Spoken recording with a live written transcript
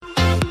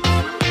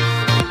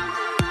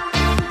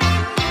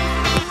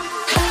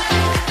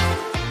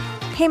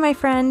Hey, my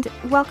friend.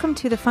 Welcome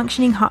to the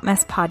Functioning Hot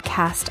Mess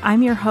podcast.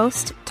 I'm your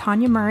host,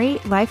 Tanya Murray,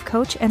 life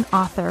coach and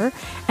author,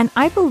 and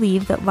I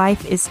believe that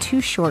life is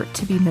too short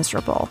to be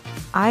miserable.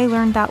 I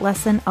learned that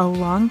lesson a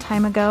long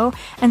time ago,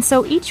 and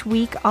so each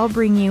week I'll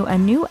bring you a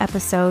new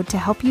episode to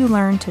help you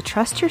learn to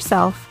trust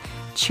yourself,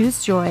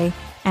 choose joy,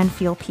 and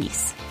feel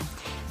peace.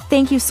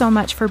 Thank you so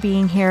much for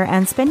being here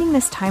and spending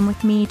this time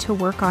with me to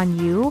work on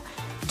you.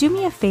 Do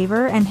me a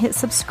favor and hit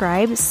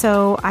subscribe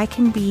so I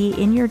can be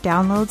in your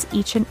downloads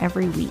each and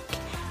every week.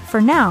 For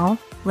now,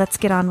 let's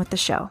get on with the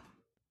show.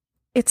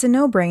 It's a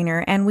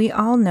no-brainer, and we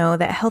all know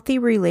that healthy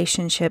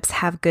relationships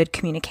have good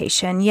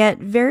communication, yet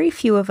very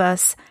few of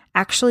us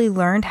actually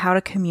learned how to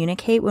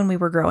communicate when we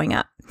were growing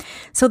up.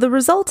 So the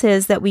result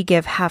is that we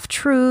give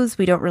half-truths,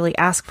 we don't really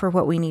ask for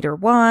what we need or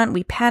want,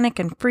 we panic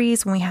and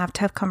freeze when we have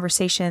tough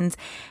conversations,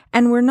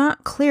 and we're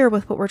not clear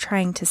with what we're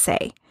trying to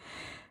say.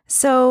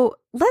 So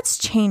let's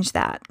change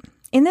that.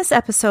 In this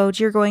episode,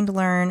 you're going to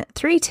learn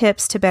 3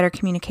 tips to better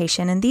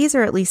communication, and these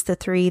are at least the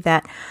 3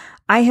 that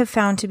I have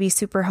found to be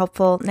super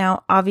helpful.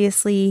 Now,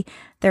 obviously,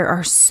 there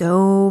are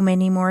so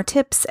many more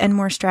tips and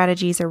more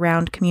strategies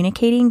around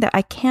communicating that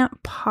I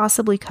can't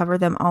possibly cover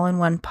them all in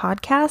one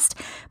podcast,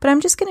 but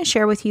I'm just going to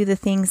share with you the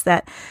things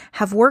that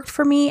have worked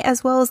for me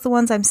as well as the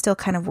ones I'm still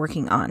kind of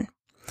working on.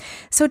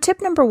 So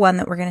tip number 1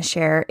 that we're going to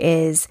share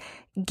is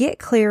get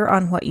clear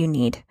on what you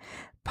need.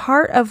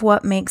 Part of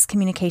what makes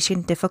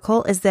communication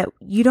difficult is that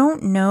you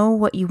don't know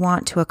what you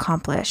want to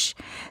accomplish.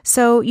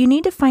 So you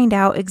need to find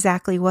out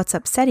exactly what's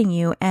upsetting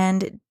you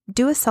and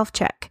do a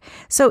self-check.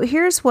 So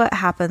here's what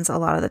happens a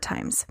lot of the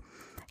times.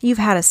 You've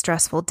had a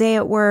stressful day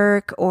at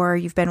work, or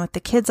you've been with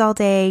the kids all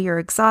day, you're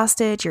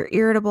exhausted, you're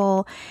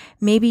irritable,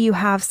 maybe you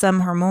have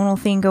some hormonal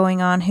thing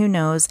going on, who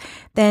knows.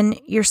 Then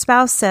your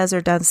spouse says or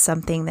does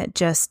something that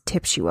just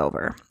tips you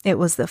over. It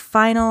was the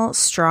final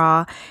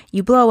straw.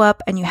 You blow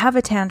up and you have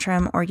a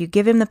tantrum, or you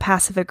give him the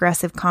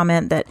passive-aggressive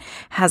comment that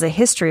has a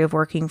history of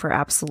working for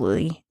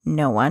absolutely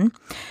no one.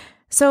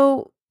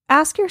 So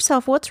ask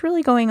yourself, what's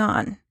really going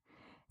on?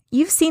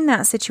 You've seen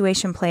that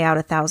situation play out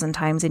 1,000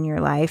 times in your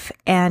life,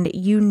 and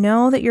you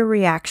know that your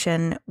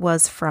reaction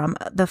was from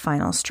the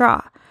final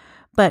straw.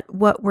 But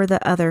what were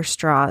the other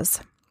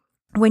straws?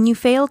 When you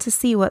fail to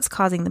see what's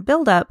causing the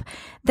buildup,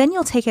 then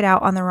you'll take it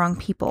out on the wrong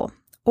people.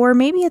 Or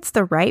maybe it's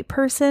the right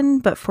person,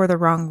 but for the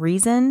wrong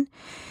reason.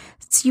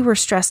 So you were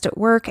stressed at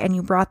work and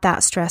you brought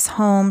that stress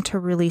home to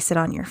release it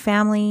on your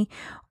family.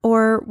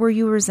 Or were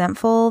you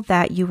resentful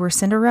that you were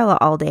Cinderella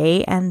all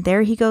day and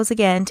there he goes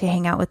again to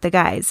hang out with the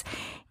guys?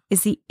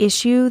 Is the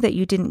issue that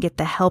you didn't get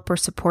the help or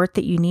support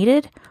that you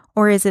needed?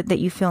 Or is it that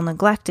you feel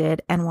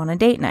neglected and want a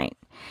date night?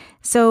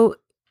 So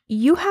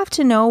you have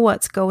to know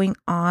what's going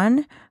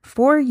on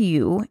for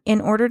you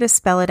in order to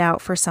spell it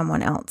out for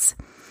someone else.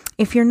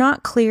 If you're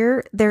not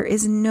clear, there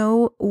is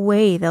no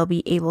way they'll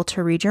be able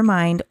to read your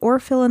mind or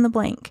fill in the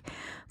blank.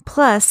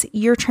 Plus,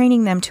 you're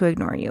training them to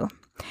ignore you.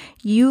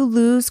 You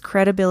lose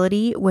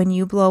credibility when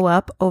you blow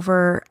up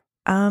over,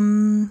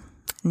 no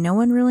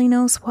one really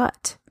knows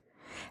what.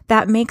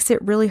 That makes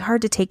it really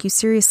hard to take you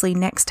seriously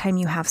next time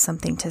you have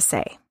something to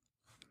say.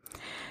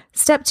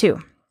 Step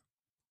 2,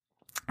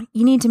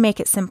 you need to make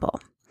it simple.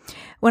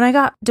 When I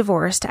got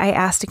divorced, I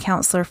asked a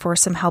counselor for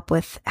some help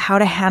with how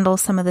to handle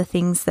some of the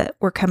things that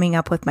were coming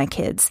up with my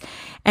kids.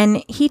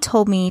 And he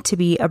told me to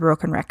be a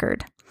broken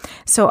record.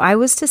 So I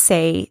was to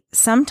say,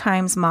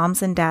 sometimes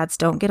moms and dads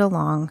don't get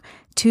along,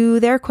 to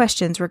their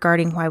questions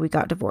regarding why we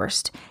got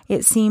divorced.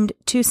 It seemed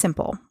too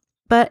simple,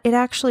 but it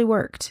actually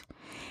worked.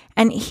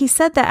 And he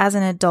said that as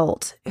an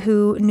adult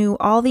who knew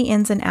all the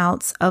ins and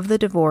outs of the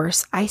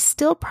divorce, I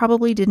still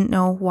probably didn't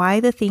know why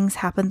the things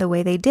happened the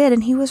way they did.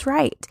 And he was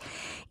right.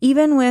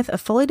 Even with a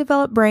fully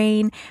developed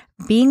brain,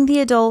 being the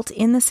adult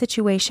in the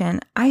situation,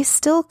 I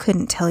still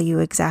couldn't tell you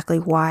exactly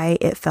why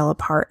it fell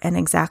apart and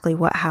exactly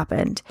what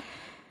happened.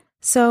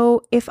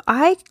 So if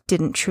I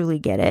didn't truly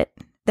get it,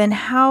 then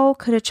how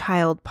could a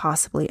child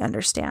possibly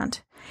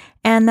understand?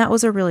 And that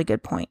was a really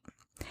good point.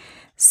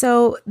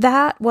 So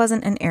that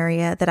wasn't an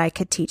area that I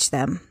could teach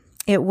them.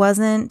 It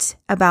wasn't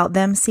about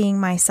them seeing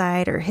my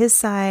side or his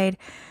side.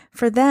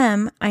 For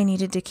them, I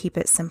needed to keep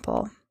it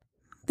simple.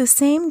 The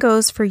same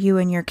goes for you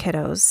and your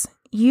kiddos.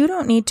 You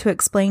don't need to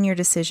explain your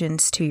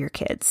decisions to your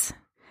kids.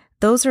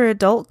 Those are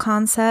adult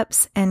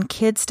concepts, and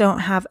kids don't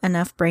have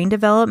enough brain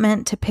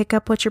development to pick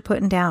up what you're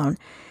putting down.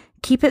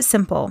 Keep it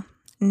simple.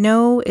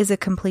 No is a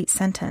complete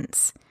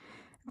sentence.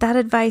 That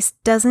advice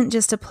doesn't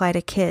just apply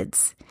to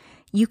kids.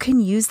 You can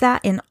use that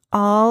in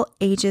all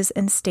ages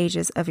and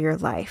stages of your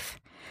life.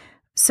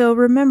 So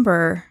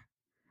remember,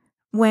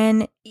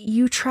 when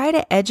you try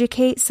to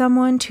educate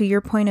someone to your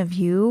point of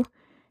view,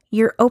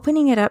 you're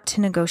opening it up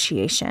to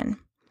negotiation.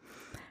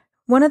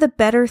 One of the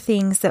better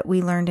things that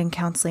we learned in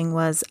counseling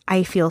was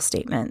I feel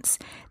statements.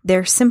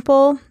 They're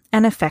simple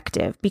and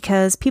effective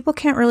because people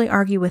can't really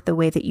argue with the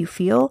way that you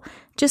feel.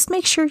 Just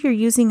make sure you're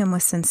using them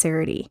with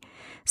sincerity.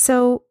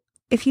 So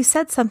if you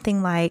said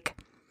something like,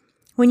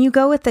 when you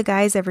go with the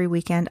guys every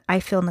weekend,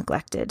 I feel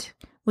neglected.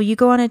 Will you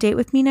go on a date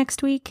with me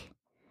next week?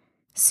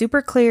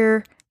 Super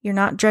clear, You're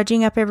not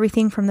dredging up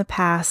everything from the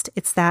past.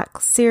 It's that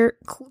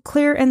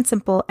clear and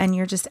simple, and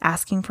you're just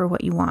asking for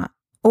what you want.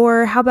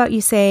 Or how about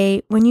you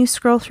say, when you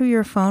scroll through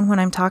your phone when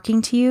I'm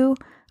talking to you,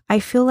 I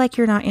feel like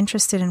you're not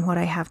interested in what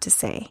I have to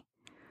say.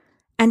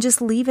 And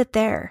just leave it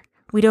there.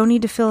 We don't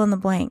need to fill in the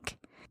blank.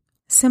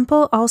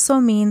 Simple also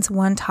means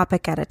one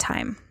topic at a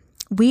time.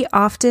 We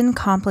often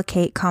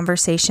complicate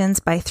conversations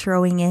by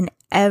throwing in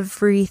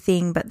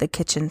everything but the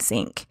kitchen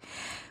sink.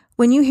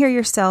 When you hear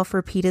yourself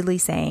repeatedly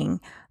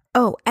saying,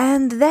 oh,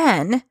 and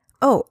then,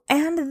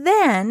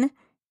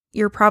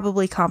 you're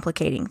probably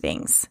complicating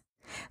things.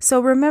 So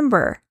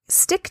remember,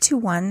 stick to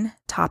one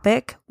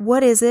topic.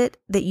 What is it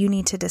that you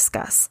need to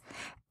discuss?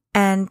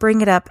 And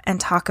bring it up and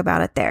talk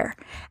about it there.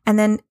 And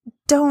then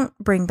don't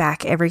bring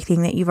back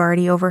everything that you've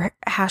already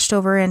hashed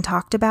over and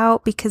talked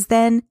about, because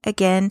then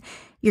again,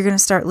 you're going to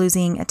start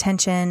losing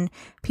attention.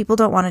 People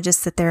don't want to just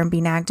sit there and be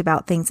nagged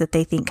about things that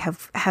they think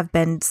have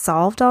been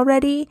solved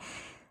already.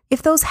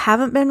 If those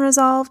haven't been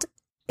resolved,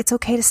 it's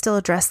okay to still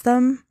address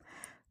them,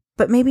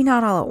 but maybe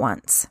not all at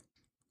once.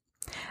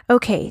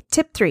 Okay,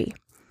 tip 3,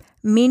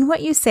 mean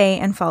what you say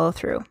and follow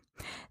through.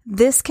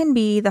 This can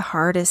be the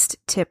hardest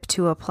tip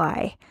to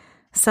apply.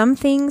 Some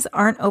things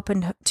aren't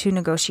open to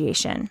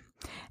negotiation,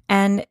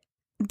 and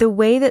the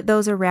way that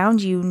those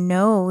around you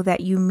know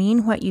that you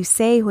mean what you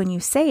say when you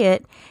say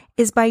it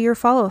is by your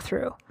follow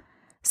through.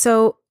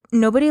 So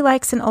nobody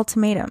likes an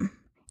ultimatum.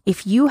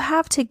 If you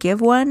have to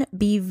give one,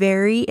 be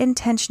very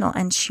intentional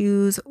and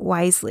choose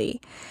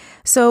wisely.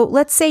 So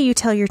let's say you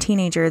tell your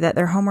teenager that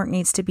their homework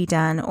needs to be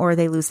done or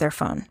they lose their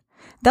phone.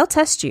 They'll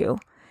test you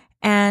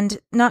and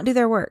not do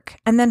their work.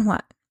 And then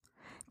what?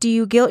 Do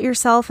you guilt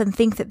yourself and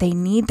think that they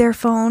need their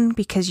phone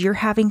because you're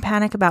having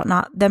panic about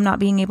them not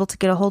being able to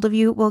get a hold of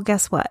you? Well,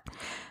 guess what?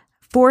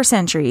 4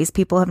 centuries,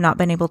 people have not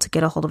been able to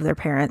get a hold of their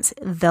parents.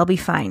 They'll be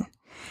fine.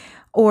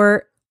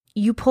 Or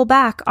you pull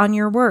back on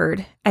your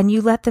word and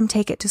you let them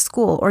take it to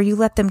school, or you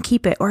let them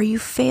keep it, or you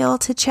fail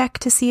to check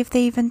to see if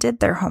they even did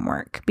their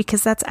homework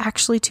because that's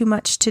actually too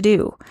much to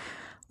do.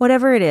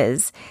 Whatever it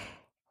is,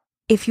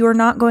 if you're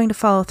not going to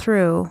follow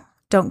through,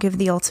 don't give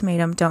the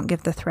ultimatum, don't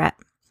give the threat.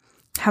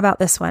 How about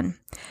this one?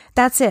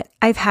 That's it.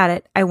 I've had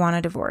it. I want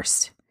a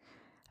divorce.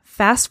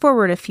 Fast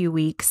forward a few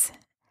weeks,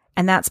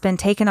 and that's been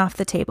taken off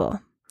the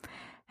table.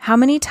 How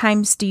many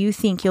times do you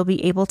think you'll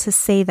be able to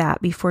say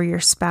that before your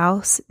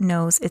spouse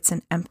knows it's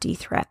an empty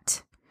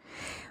threat?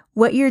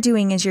 What you're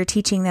doing is you're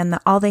teaching them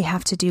that all they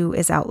have to do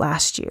is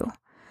outlast you.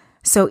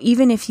 So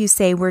even if you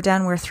say, we're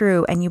done, we're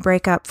through, and you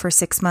break up for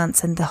 6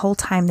 months, and the whole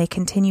time they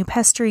continue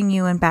pestering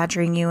you and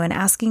badgering you and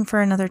asking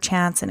for another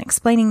chance and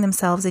explaining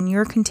themselves, and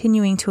you're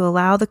continuing to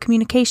allow the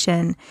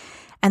communication,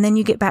 and then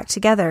you get back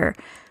together,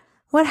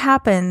 what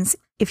happens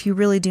if you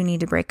really do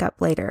need to break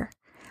up later?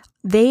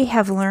 They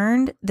have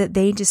learned that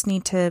they just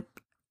need to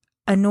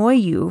annoy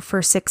you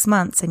for 6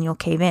 months and you'll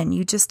cave in.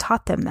 You just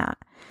taught them that.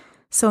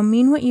 So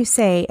mean what you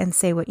say and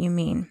say what you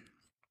mean.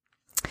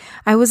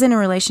 I was in a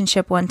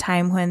relationship one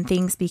time when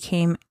things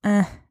became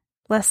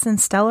less than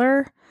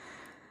stellar,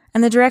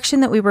 and the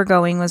direction that we were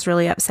going was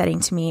really upsetting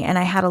to me, and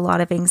I had a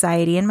lot of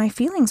anxiety and my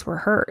feelings were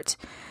hurt.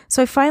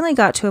 So I finally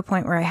got to a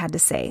point where I had to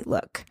say,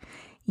 look,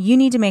 you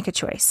need to make a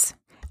choice.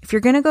 If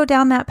you're going to go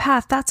down that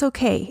path, that's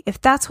okay. If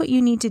that's what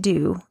you need to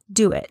do,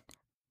 do it.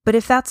 But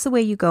if that's the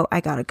way you go,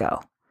 I gotta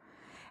go.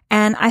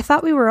 And I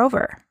thought we were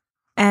over.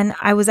 And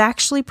I was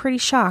actually pretty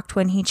shocked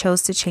when he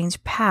chose to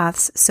change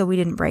paths so we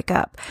didn't break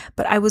up.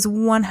 But I was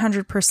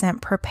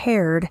 100%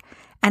 prepared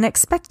and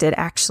expected,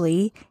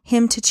 actually,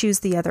 him to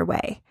choose the other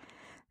way.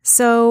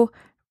 So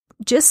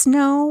just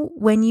know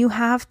when you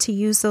have to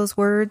use those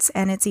words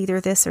and it's either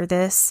this or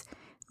this,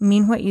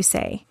 mean what you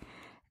say.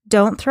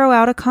 Don't throw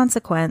out a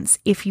consequence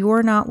if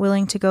you're not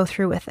willing to go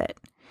through with it.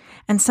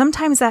 And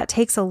sometimes that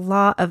takes a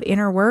lot of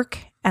inner work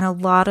and a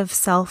lot of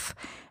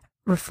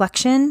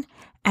self-reflection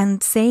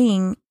and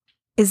saying,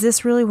 is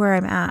this really where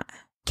I'm at?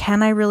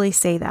 Can I really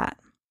say that?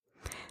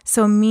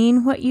 So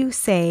mean what you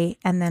say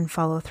and then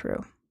follow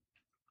through.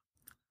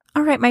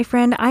 All right, my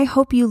friend, I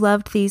hope you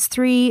loved these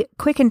 3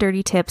 quick and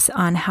dirty tips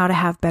on how to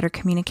have better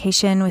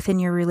communication within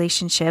your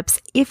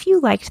relationships. If you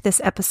liked this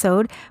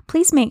episode,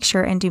 please make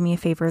sure and do me a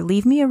favor,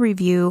 leave me a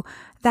review.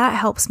 That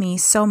helps me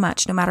so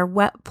much, no matter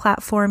what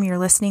platform you're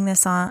listening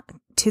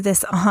to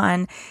this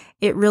on.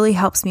 It really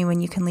helps me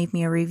when you can leave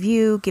me a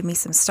review, give me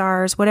some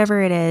stars,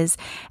 whatever it is.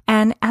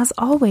 And as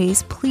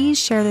always, please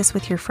share this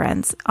with your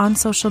friends on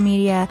social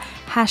media,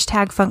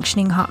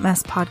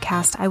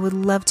 #FunctioningHotMessPodcast. I would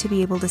love to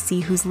be able to see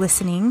who's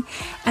listening,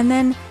 and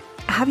then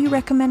have you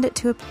recommend it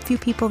to a few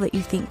people that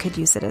you think could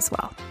use it as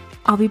well.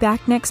 I'll be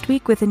back next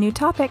week with a new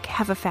topic.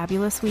 Have a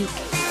fabulous week.